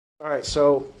All right,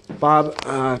 so Bob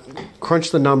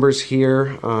crunched the numbers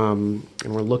here, and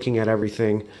we're looking at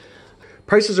everything.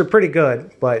 Prices are pretty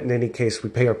good, but in any case, we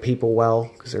pay our people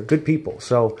well because they're good people.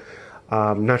 So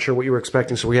I'm not sure what you were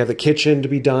expecting. So we have the kitchen to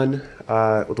be done.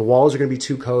 The walls are going to be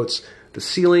 2 coats. The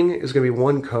ceiling is going to be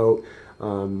 1 coat.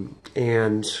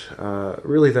 And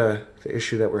really the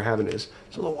issue that we're having is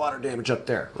some of the water damage up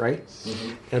there, right?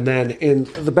 Mm-hmm. And then in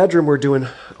the bedroom, we're doing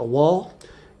a wall.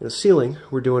 In the ceiling,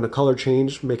 we're doing a color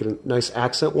change, making a nice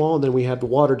accent wall, and then we have the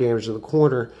water damage in the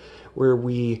corner where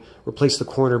we replace the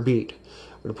corner bead.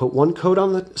 We're going to put 1 coat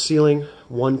on the ceiling,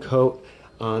 1 coat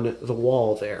on the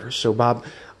wall there. So, Bob,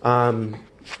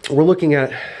 we're looking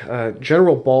at a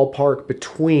general ballpark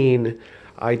between,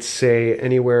 I'd say,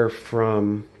 anywhere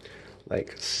from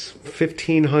like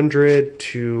 $1,500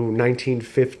 to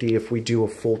 $1,950 if we do a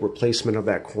full replacement of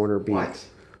that corner bead. What?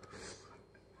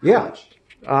 Yeah.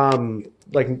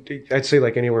 Like I'd say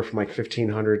like anywhere from like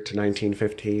 $1,500 to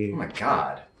 $1,950. Oh my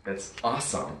god, that's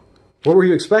awesome. What were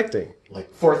you expecting? Like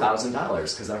 $4,000,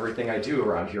 because everything I do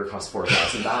around here costs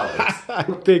 $4,000. I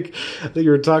think that you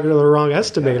were talking to the wrong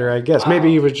estimator. I guess maybe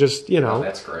he was just, you know. Oh,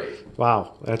 that's great.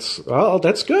 Wow, that's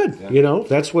good. Yeah. You know,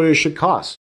 that's what it should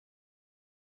cost.